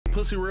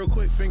Pussy real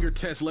quick, finger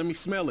test, let me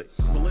smell it.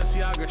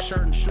 Balenciaga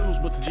shirt and shoes,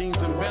 but the jeans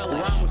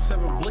embellished. Around with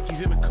 7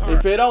 blickies in the car.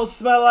 If it don't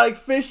smell like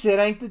fish, it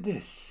ain't the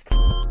dish.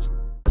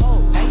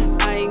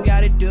 I ain't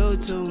gotta do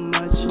too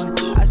much.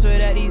 I swear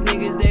that these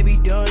niggas, they be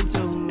doing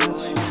too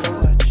much.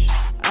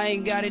 I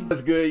ain't gotta.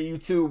 What's good,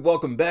 YouTube?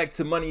 Welcome back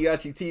to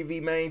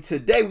MANIACITV, man.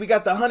 Today we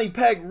got the Honey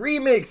Pack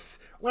remix.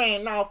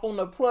 Ran off on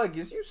the plug.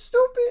 Is you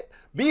stupid?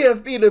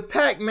 BFB Da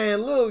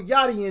Packman, Lil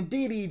Yachty and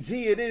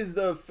DDG. It is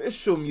the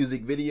official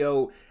music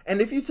video. And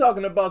if you're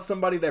talking about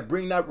somebody that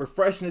bring that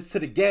refreshness to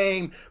the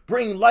game,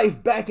 bring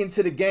life back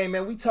into the game,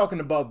 man, we talking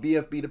about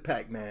BFB Da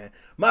Packman.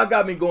 My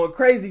got me going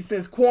crazy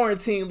since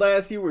quarantine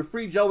last year with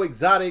Free Joe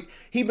Exotic.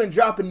 He been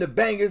dropping the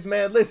bangers,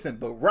 man. Listen,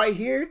 but right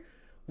here,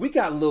 we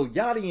got Lil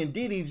Yachty and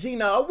DDG.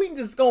 Now, are we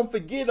just gonna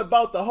forget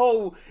about the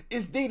whole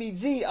it's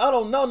DDG? I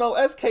don't know, no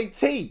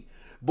SKT.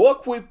 Boy,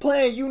 quit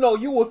playing. You know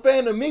you a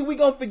fan of me. We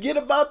gonna forget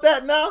about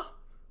that now?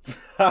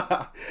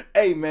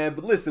 Hey, man,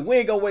 but listen, we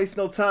ain't gonna waste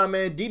no time,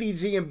 man.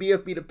 DDG and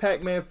BFB Da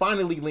Packman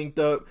finally linked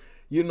up.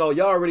 You know,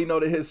 y'all already know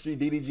the history.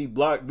 DDG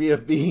blocked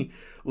BFB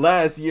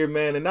last year,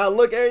 man. And now,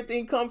 look,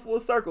 everything come full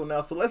circle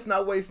now. So let's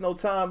not waste no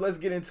time. Let's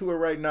get into it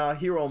right now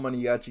here on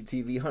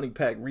MANIACITV Honey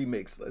Pack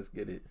Remix. Let's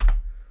get it.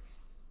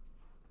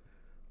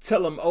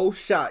 Tell them, oh,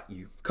 shot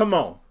you. Come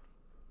on.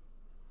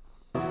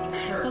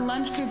 The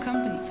Lunch Crew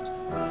Company.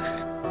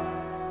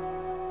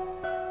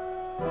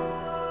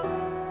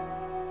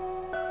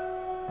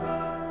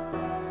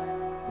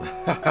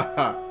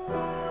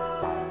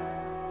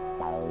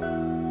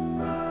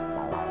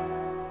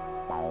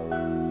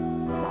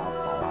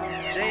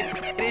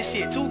 This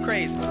shit too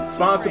crazy.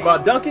 Sponsored by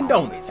Dunkin'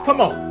 Donuts.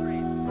 Come on.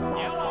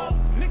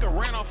 Nigga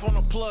ran off on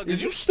the plug.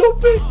 Is you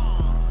stupid?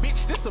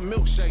 Bitch, this a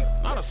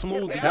milkshake, not a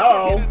smoothie.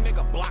 Hello. Hit a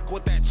nigga block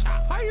with that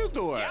chop. How you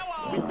doing?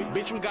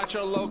 Bitch, we got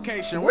your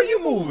location. Where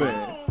you moving?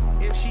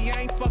 If she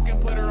ain't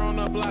fucking, put her on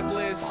the block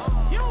list.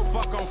 You don't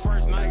fuck on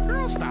first night,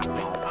 girl, stop it.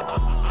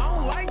 I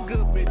don't like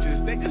good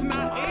bitches, they just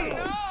not it.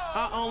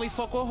 I only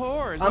fuck with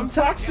whores. I'm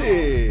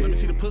toxic. Let me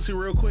see the pussy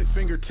real quick,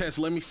 finger test,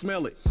 let me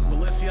smell it.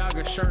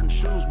 Balenciaga shirt and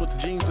shoes, but the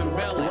jeans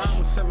embellished. Around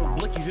with 7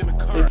 blickies in the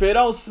car. If it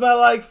don't smell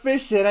like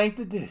fish, it ain't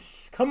the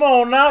dish. Come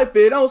on now, if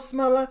it don't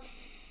smell like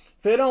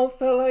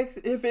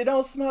if it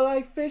don't smell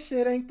like fish,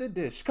 it ain't the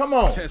dish. Come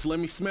on. Test, let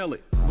me smell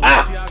it.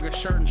 Balenciaga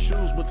shirt and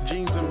shoes, but the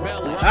jeans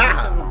embellished.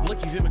 7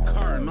 blickies in the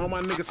car, and all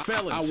my niggas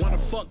fellas. I wanna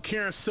fuck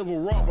Karen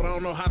Civil Raw, but I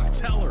don't know how to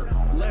tell her.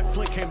 Left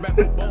flick came back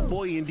with Bo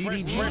Boy and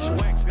DDG. Fresh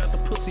wax got the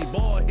pussy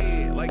ball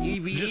head like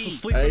EVE. Just was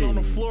sleeping on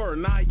the floor,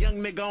 now a young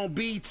nigga on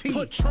BT.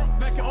 Put Trump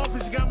back in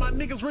office, got my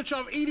niggas rich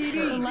off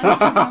EDD.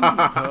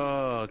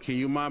 Can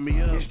you mind me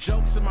up? It's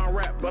jokes in my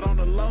rap, but on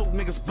the low,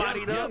 niggas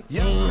bodied up.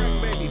 Young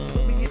crack baby,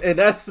 put me in. And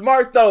that's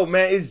smart though,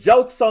 man. It's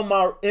jokes on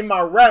in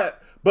my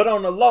rap, but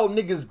on the low,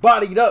 niggas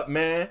bodied up,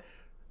 man.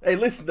 Hey,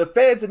 listen, the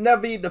feds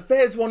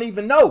won't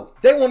even know.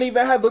 They won't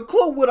even have a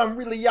clue what I'm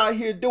really out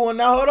here doing.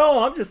 Now, hold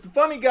on, I'm just a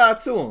funny guy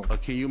to them.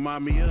 Can you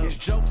mind me up? It's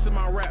jokes in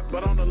my rap,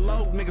 but on the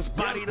low, niggas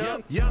bodied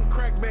up. Young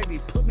crack baby,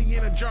 put me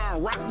in a jar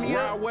and rock me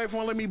out. Wave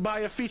won't let me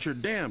buy a feature.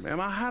 Damn, am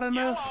I hot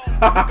enough?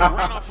 Nigga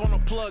ran off on the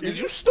plug. Is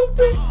you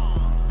stupid?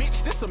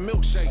 Bitch, this a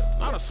milkshake,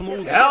 not a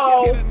smoothie.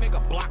 Hello. Hit a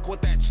nigga block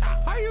with that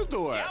chop. How you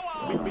doing?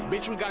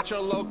 Bitch, we got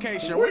your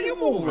location. Where you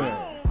moving?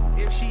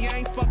 If she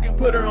ain't fucking,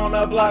 put her on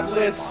that block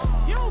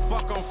list. You don't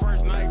fuck on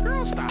first night,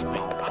 girl, stop it.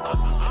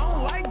 I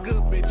don't like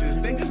good bitches,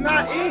 they just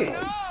not it.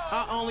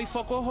 I only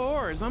fuck with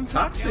whores, I'm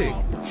toxic.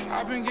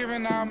 I've been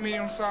giving out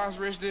medium-sized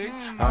rich dick.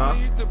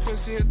 Eat the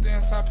pussy, hit the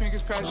inside pink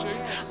as Patrick.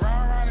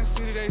 Round around in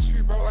city, they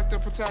street broke like the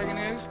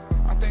protagonist.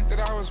 I think that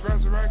I was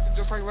resurrected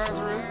just like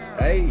Lazarus.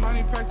 Hey.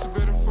 Honey packed a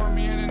bitter for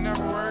me and it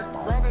never worked.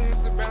 Rather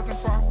hit the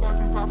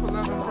bathroom, pop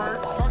 11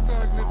 perks. Fuck the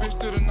ugly bitch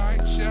through the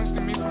night, she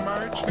asking me for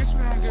merch. Bitch,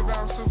 we don't give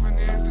out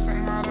souvenirs, this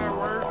ain't how that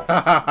works.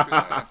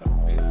 I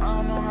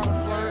don't know how to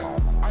flirt.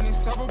 I need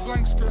several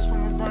blank scripts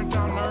from a burnt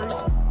down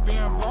nurse.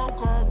 Being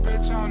broke or a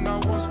bitch, I don't know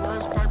what's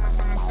worse. Packman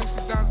sending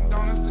 60,000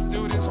 donuts to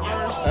do this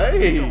verse.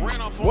 Hey,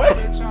 what?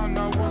 Bitch, I don't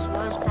know what's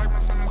worse.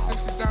 Packman sending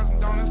 60,000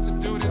 donuts to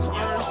do this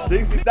verse.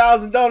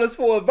 60,000 dollars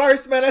for a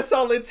verse, man. That's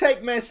all it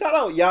take, man. Shout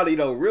out Yachty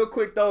though, real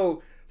quick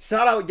though.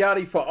 Shout out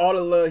Yachty for all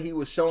the love he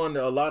was showing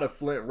to a lot of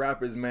Flint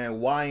rappers, man.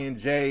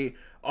 Y&J,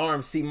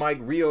 RMC Mike,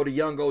 Rio, the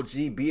Young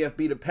OG,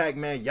 BFB Da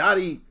Packman.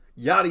 Yachty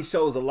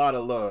shows a lot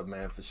of love,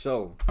 man, for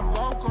sure.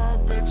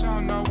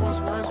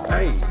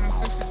 Hey.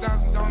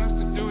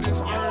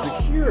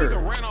 Secure.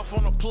 Nigga ran off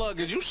on the plug.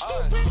 Is you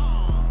stupid?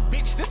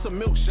 Bitch, this a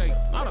milkshake,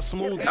 not a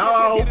smoothie.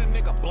 Hello. Hit a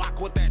nigga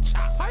block with that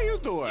chop. How you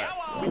doing?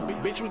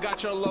 Bitch, we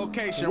got your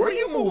location. Where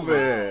you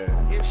moving?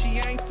 If she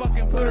ain't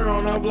fucking, put her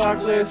on our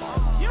block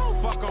list. You don't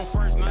fuck on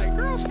first night,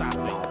 girl, stop it.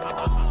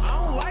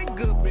 I don't like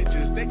good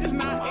bitches, they just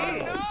not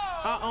it.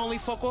 I only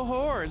fuck with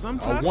whores, I'm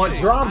toxic. I want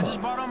drama. I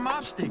just bought a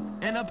mop stick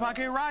and a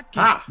pocket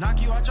rocket. Knock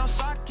you out your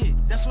socket,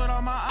 that's what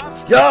all my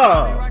ops get. Yeah.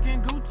 I be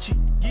rocking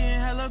Gucci, getting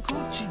hella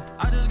coochie.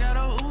 I just got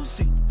a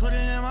Uzi, put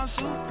it in my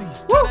soup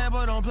piece. Tell that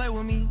boy don't play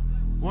with me.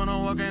 When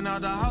I'm walking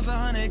out the house,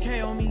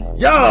 100K on me.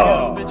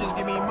 Yo, Bitches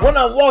give me money. when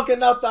I'm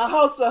walking out the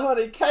house,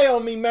 100K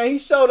on me, man. He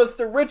showed us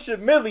the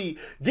Richard Millie.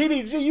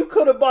 DDG, you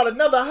could have bought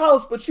another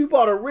house, but you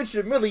bought a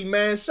Richard Millie,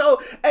 man. Show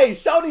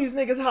these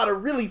niggas how to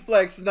really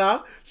flex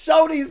now.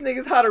 Show these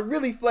niggas how to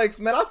really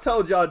flex, man. I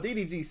told y'all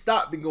DDG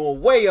stock been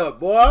going way up,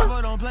 boy.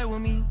 But don't play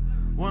with me.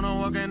 When I'm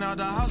walking out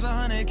the house,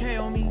 100K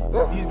on me.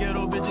 These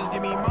ghetto bitches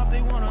give me mouth,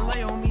 they wanna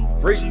lay on me.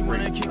 She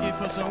wanna kick it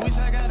for some weeks,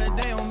 I got a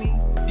day on me.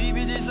 These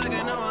bitches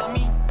sucking on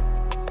me.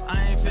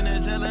 I ain't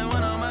finna tell her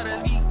when I'm out of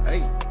ski.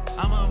 Hey.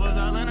 I'm a buzz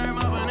all in her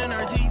mouth and in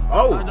her teeth.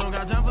 Oh. I don't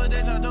got time for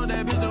dates, I told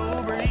that bitch to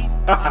Uber eat.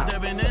 I'm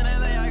stepping in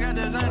LA, I got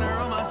designer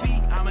on my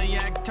feet. I'm a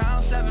Yak Town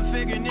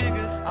 7-figure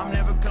nigga. I'm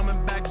never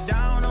coming back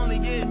down, only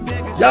getting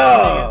bigger.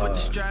 Yeah. Put the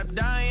strap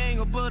down, you ain't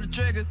gonna pull the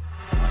trigger.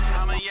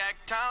 I'm a Yak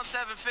Town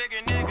 7-figure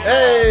nigga.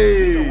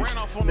 Hey,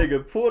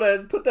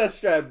 nigga, put that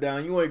strap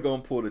down. You ain't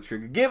gonna pull the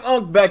trigger. Give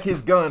Unc back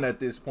his gun at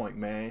this point,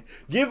 man.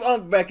 Give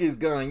Unc back his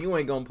gun. You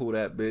ain't gonna pull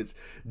that, bitch.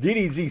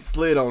 DDG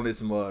slid on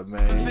this mud,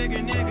 man.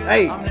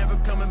 Hey, I'm never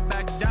coming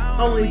back down.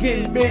 Only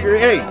getting bigger.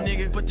 Hey,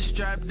 nigga, put the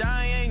strap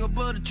down, you ain't gonna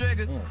pull the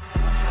trigger.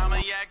 I'm a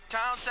Yak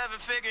Town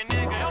 7-figure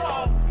nigga.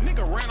 Hello,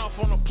 nigga ran off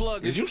on the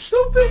plug. Is you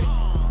stupid?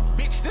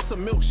 Bitch, this a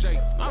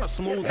milkshake, not a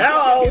smooth.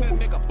 Hello. Hit a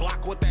nigga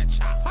block with that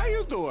chop. How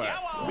you doing?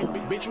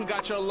 Bitch, we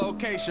got your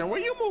location. Where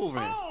you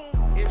moving?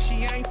 If she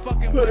ain't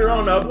fucking, Put her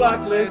on the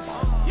block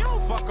list. You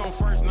don't fuck on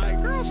first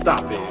night, girl.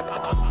 Stop it.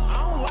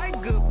 I don't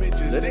like good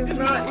bitches. That They is just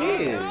not be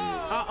it.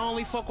 I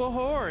only fuck with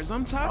whores.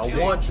 I'm toxic. I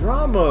want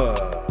drama.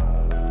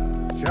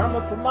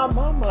 Drama for my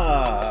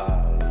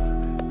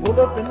mama. Pull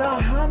up in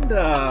a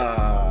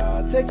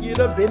Honda. Take you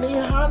to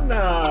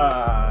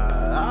Benihana.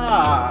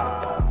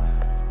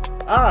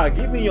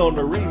 Get me on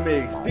the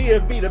remix.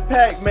 BFB Da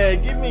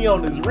Packman, get me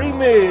on this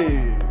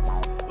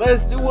remix.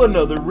 Let's do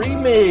another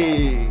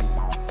remix.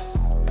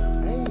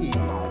 Hey,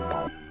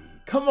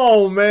 come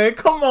on, man.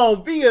 Come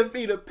on,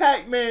 BFB Da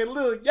Packman,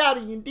 Lil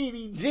Yachty and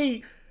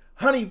DDG.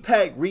 Honey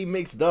Pack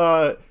remix,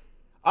 dog.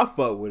 I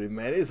fuck with it,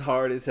 man. It's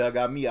hard as hell.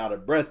 Got me out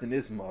of breath in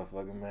this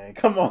motherfucker, man.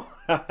 Come on.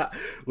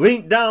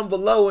 Link down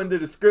below in the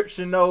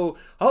description, though.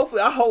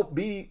 Hopefully, I hope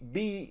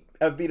BFB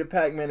Da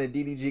Packman and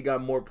DDG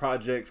got more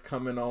projects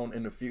coming on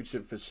in the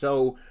future for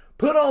sure.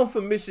 Put on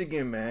for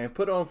Michigan, man.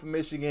 Put on for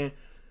Michigan.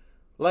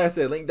 Like I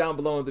said, link down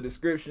below in the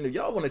description. If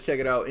y'all want to check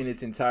it out in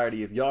its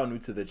entirety, if y'all new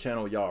to the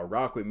channel, y'all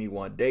rock with me,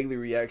 want daily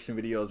reaction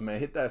videos, man,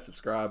 hit that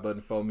subscribe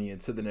button for me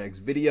until the next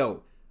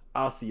video.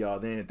 I'll see y'all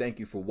then. Thank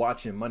you for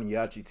watching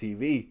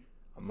MANIACITV.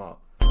 I'm out.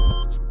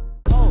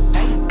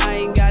 I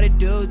ain't gotta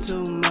do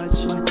too much.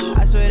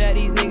 I swear that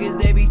these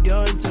niggas, they be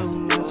doing too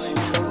much.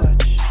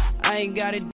 I ain't gotta